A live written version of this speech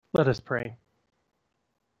Let us pray.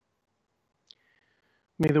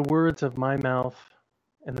 May the words of my mouth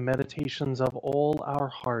and the meditations of all our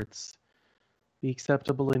hearts be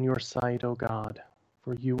acceptable in your sight, O God,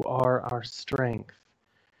 for you are our strength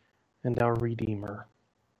and our Redeemer.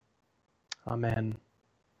 Amen.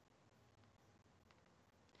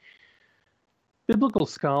 Biblical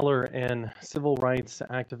scholar and civil rights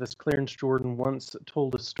activist Clarence Jordan once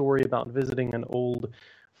told a story about visiting an old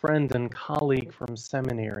friend and colleague from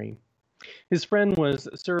seminary. His friend was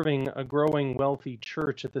serving a growing wealthy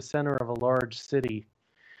church at the center of a large city.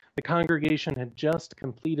 The congregation had just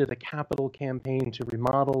completed a capital campaign to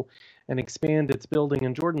remodel and expand its building,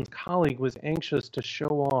 and Jordan's colleague was anxious to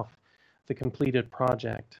show off the completed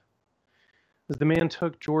project. As the man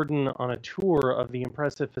took Jordan on a tour of the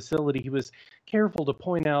impressive facility, he was careful to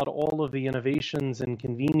point out all of the innovations and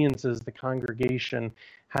conveniences the congregation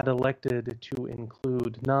had elected to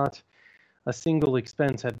include. Not a single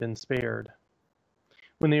expense had been spared.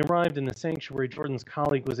 When they arrived in the sanctuary, Jordan's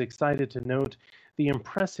colleague was excited to note the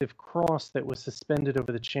impressive cross that was suspended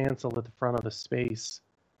over the chancel at the front of the space.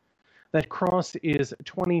 That cross is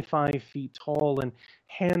 25 feet tall and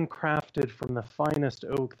handcrafted from the finest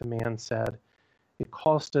oak, the man said. It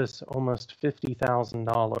cost us almost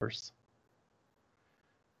 $50,000.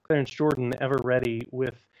 Clarence Jordan, ever ready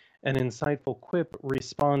with an insightful quip,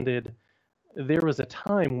 responded, "There was a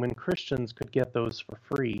time when Christians could get those for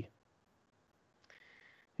free."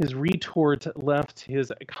 His retort left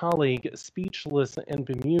his colleague speechless and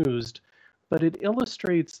bemused, but it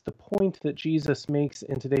illustrates the point that Jesus makes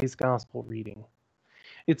in today's gospel reading.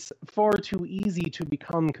 It's far too easy to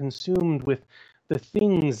become consumed with the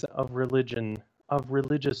things of religion, of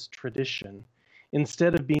religious tradition,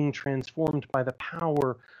 instead of being transformed by the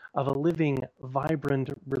power of a living, vibrant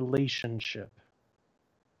relationship.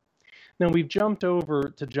 Now, we've jumped over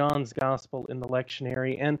to John's Gospel in the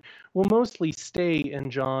lectionary, and we'll mostly stay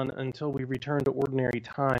in John until we return to ordinary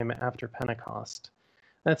time after Pentecost.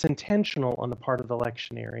 That's intentional on the part of the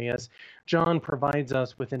lectionary, as John provides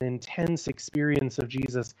us with an intense experience of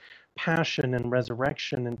Jesus' passion and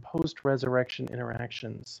resurrection and post-resurrection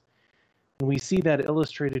interactions. And we see that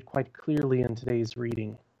illustrated quite clearly in today's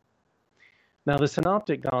reading. Now, the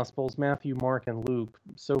Synoptic Gospels, Matthew, Mark, and Luke,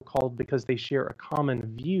 so called because they share a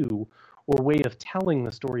common view or way of telling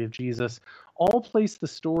the story of Jesus, all place the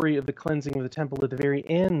story of the cleansing of the temple at the very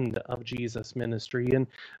end of Jesus' ministry, in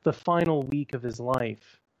the final week of his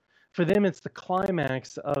life. For them, it's the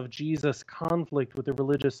climax of Jesus' conflict with the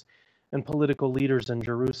religious and political leaders in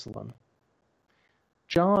Jerusalem.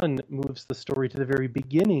 John moves the story to the very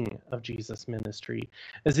beginning of Jesus' ministry,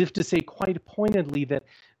 as if to say quite pointedly that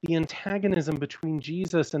the antagonism between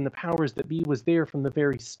Jesus and the powers that be was there from the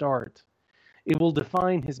very start. It will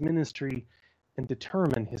define his ministry and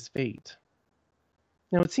determine his fate.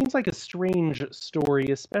 Now, it seems like a strange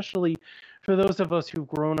story, especially for those of us who've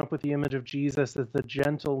grown up with the image of Jesus as the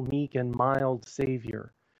gentle, meek, and mild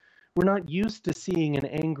Savior. We're not used to seeing an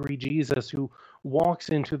angry Jesus who walks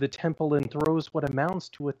into the temple and throws what amounts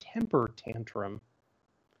to a temper tantrum.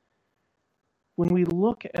 When we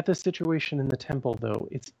look at the situation in the temple, though,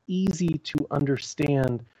 it's easy to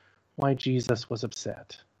understand why Jesus was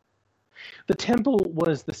upset. The temple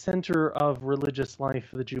was the center of religious life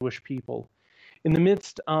for the Jewish people. In the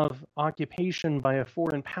midst of occupation by a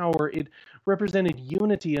foreign power, it represented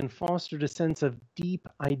unity and fostered a sense of deep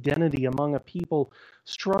identity among a people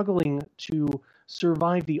struggling to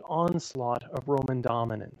survive the onslaught of Roman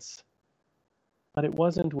dominance. But it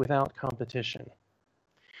wasn't without competition.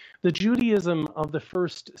 The Judaism of the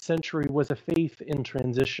first century was a faith in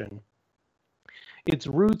transition. Its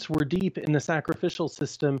roots were deep in the sacrificial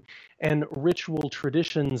system and ritual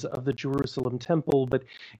traditions of the Jerusalem temple, but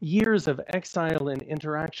years of exile and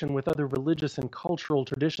interaction with other religious and cultural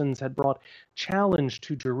traditions had brought challenge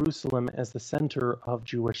to Jerusalem as the center of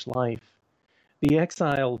Jewish life. The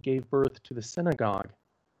exile gave birth to the synagogue,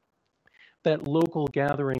 that local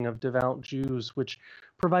gathering of devout Jews which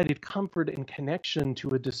provided comfort and connection to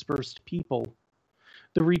a dispersed people.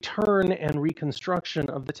 The return and reconstruction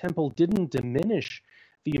of the temple didn't diminish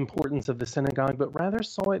the importance of the synagogue, but rather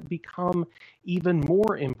saw it become even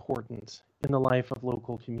more important in the life of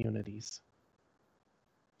local communities.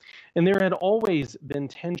 And there had always been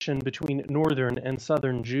tension between northern and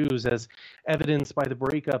southern Jews, as evidenced by the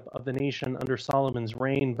breakup of the nation under Solomon's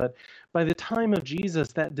reign. But by the time of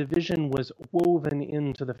Jesus, that division was woven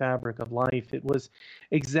into the fabric of life. It was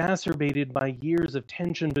exacerbated by years of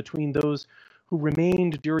tension between those who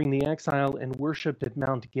remained during the exile and worshipped at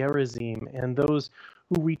Mount Gerizim, and those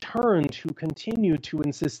who returned, who continued to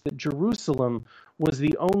insist that Jerusalem was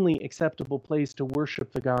the only acceptable place to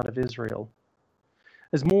worship the God of Israel.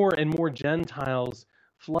 As more and more Gentiles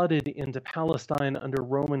flooded into Palestine under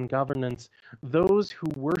Roman governance, those who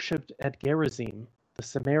worshipped at Gerizim, the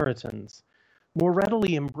Samaritans, more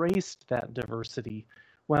readily embraced that diversity,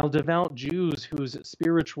 while devout Jews whose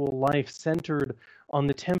spiritual life centered on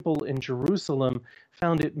the temple in Jerusalem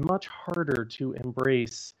found it much harder to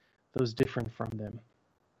embrace those different from them.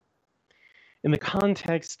 In the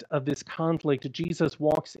context of this conflict, Jesus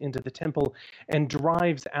walks into the temple and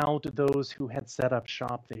drives out those who had set up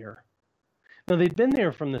shop there. Now, they'd been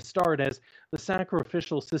there from the start, as the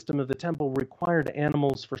sacrificial system of the temple required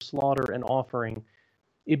animals for slaughter and offering.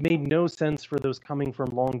 It made no sense for those coming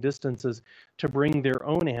from long distances to bring their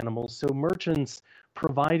own animals, so merchants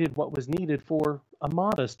provided what was needed for a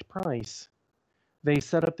modest price. They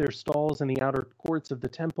set up their stalls in the outer courts of the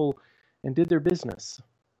temple and did their business.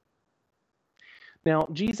 Now,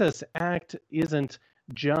 Jesus' act isn't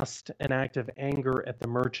just an act of anger at the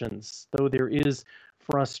merchants, though there is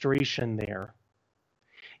frustration there.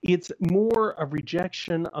 It's more a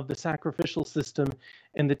rejection of the sacrificial system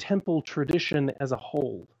and the temple tradition as a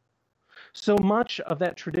whole. So much of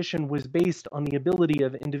that tradition was based on the ability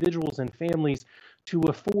of individuals and families to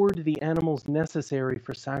afford the animals necessary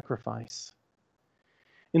for sacrifice.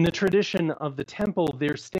 In the tradition of the temple,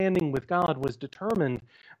 their standing with God was determined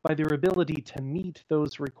by their ability to meet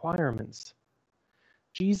those requirements.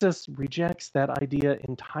 Jesus rejects that idea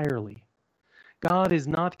entirely. God is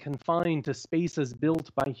not confined to spaces built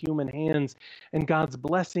by human hands, and God's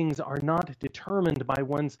blessings are not determined by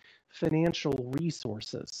one's financial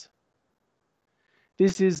resources.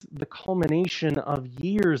 This is the culmination of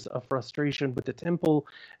years of frustration with the temple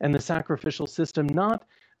and the sacrificial system, not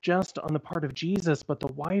just on the part of Jesus, but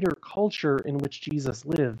the wider culture in which Jesus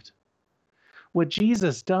lived. What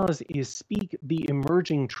Jesus does is speak the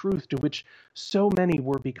emerging truth to which so many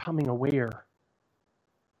were becoming aware.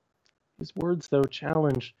 His words, though,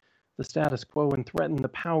 challenge the status quo and threaten the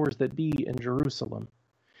powers that be in Jerusalem.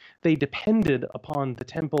 They depended upon the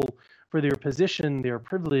temple for their position, their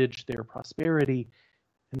privilege, their prosperity,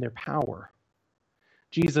 and their power.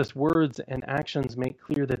 Jesus' words and actions make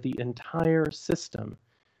clear that the entire system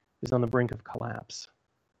is on the brink of collapse.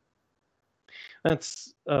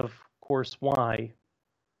 That's, of course, why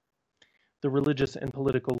the religious and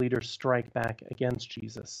political leaders strike back against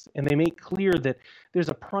Jesus, and they make clear that there's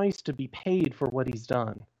a price to be paid for what he's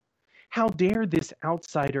done. How dare this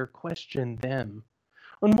outsider question them?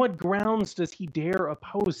 On what grounds does he dare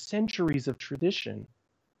oppose centuries of tradition?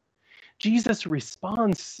 Jesus'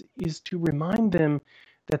 response is to remind them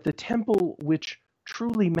that the temple which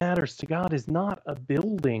truly matters to God is not a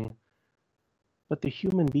building, but the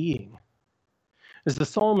human being. As the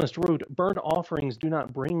psalmist wrote, burnt offerings do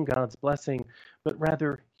not bring God's blessing, but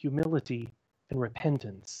rather humility and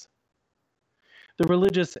repentance. The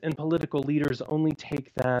religious and political leaders only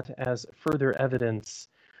take that as further evidence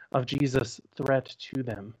of Jesus' threat to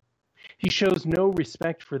them. He shows no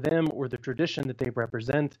respect for them or the tradition that they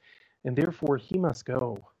represent, and therefore he must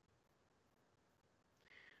go.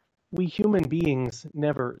 We human beings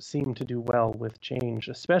never seem to do well with change,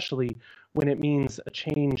 especially when it means a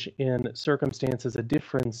change in circumstances, a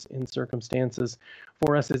difference in circumstances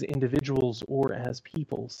for us as individuals or as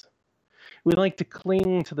peoples. We like to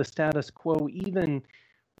cling to the status quo even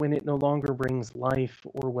when it no longer brings life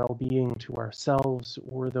or well-being to ourselves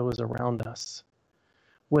or those around us.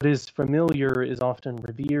 What is familiar is often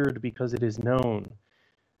revered because it is known.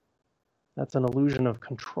 That's an illusion of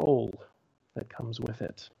control that comes with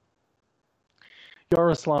it.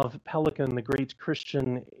 Yaroslav Pelikan, the great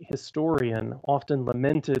Christian historian, often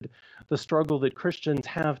lamented the struggle that Christians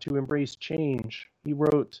have to embrace change. He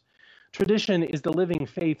wrote, "Tradition is the living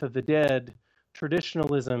faith of the dead.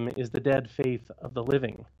 Traditionalism is the dead faith of the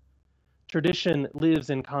living. Tradition lives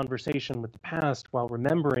in conversation with the past while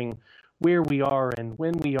remembering where we are and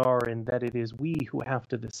when we are, and that it is we who have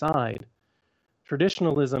to decide.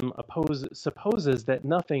 Traditionalism supposes that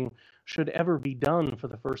nothing should ever be done for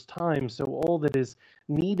the first time, so all that is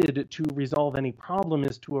needed to resolve any problem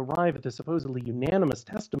is to arrive at the supposedly unanimous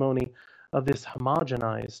testimony of this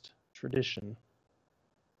homogenized tradition."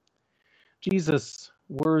 Jesus'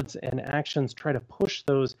 words and actions try to push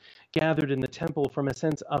those gathered in the temple from a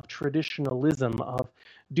sense of traditionalism, of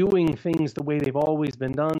doing things the way they've always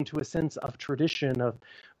been done, to a sense of tradition, of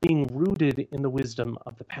being rooted in the wisdom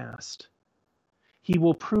of the past. He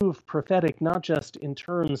will prove prophetic not just in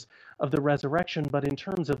terms of the resurrection, but in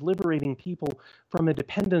terms of liberating people from a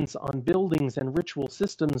dependence on buildings and ritual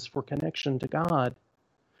systems for connection to God.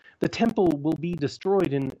 The temple will be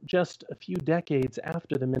destroyed in just a few decades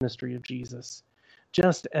after the ministry of Jesus,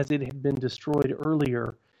 just as it had been destroyed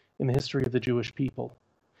earlier in the history of the Jewish people.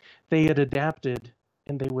 They had adapted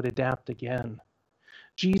and they would adapt again.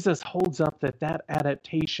 Jesus holds up that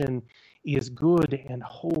adaptation is good and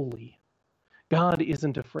holy. God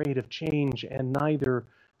isn't afraid of change, and neither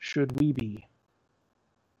should we be.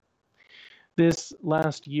 This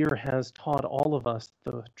last year has taught all of us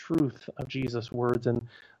the truth of Jesus' words and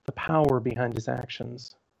the power behind his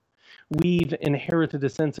actions. We've inherited a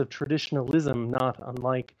sense of traditionalism, not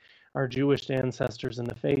unlike our Jewish ancestors in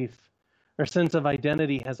the faith. Our sense of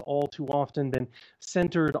identity has all too often been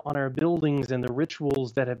centered on our buildings and the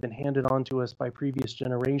rituals that have been handed on to us by previous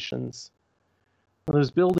generations. Well,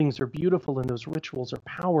 those buildings are beautiful and those rituals are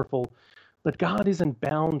powerful, but God isn't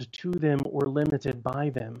bound to them or limited by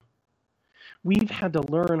them. We've had to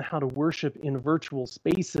learn how to worship in virtual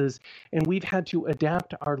spaces, and we've had to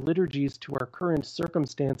adapt our liturgies to our current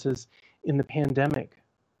circumstances in the pandemic.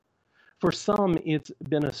 For some, it's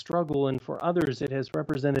been a struggle, and for others, it has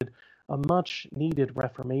represented a much-needed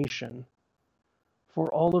reformation. For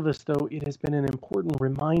all of us, though, it has been an important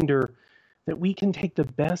reminder that we can take the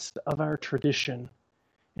best of our tradition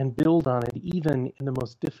and build on it even in the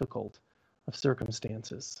most difficult of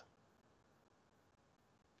circumstances.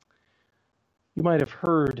 You might have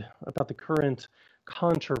heard about the current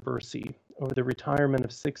controversy over the retirement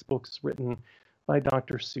of 6 books written by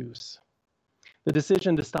Dr. Seuss. The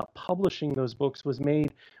decision to stop publishing those books was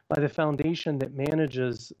made by the foundation that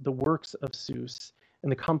manages the works of Seuss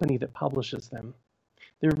and the company that publishes them.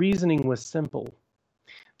 Their reasoning was simple.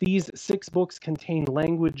 These 6 books contain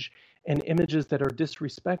language and images that are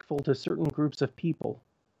disrespectful to certain groups of people.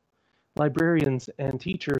 Librarians and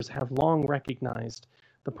teachers have long recognized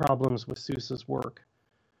the problems with Seuss's work,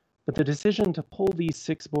 but the decision to pull these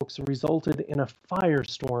 6 books resulted in a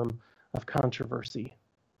firestorm of controversy.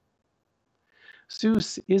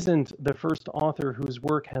 Seuss isn't the first author whose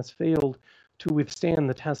work has failed to withstand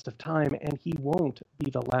the test of time, and he won't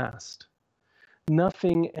be the last.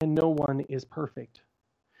 Nothing and no one is perfect.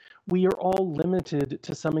 We are all limited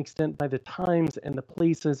to some extent by the times and the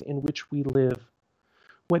places in which we live.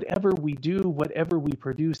 Whatever we do, whatever we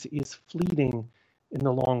produce is fleeting in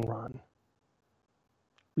the long run.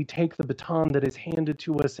 We take the baton that is handed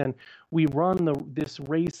to us and we run this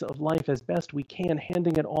race of life as best we can,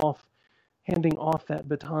 handing off that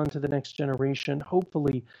baton to the next generation,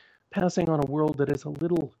 hopefully passing on a world that is a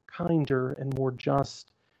little kinder and more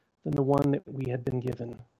just than the one that we had been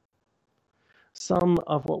given. Some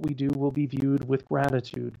of what we do will be viewed with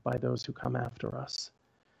gratitude by those who come after us,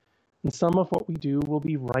 and some of what we do will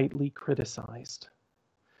be rightly criticized.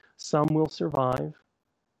 Some will survive,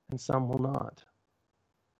 and some will not.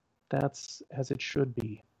 That's as it should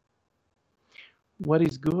be. What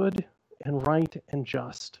is good and right and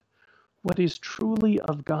just, what is truly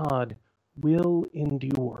of God, will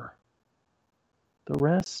endure. The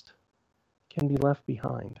rest can be left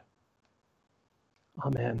behind.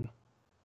 Amen.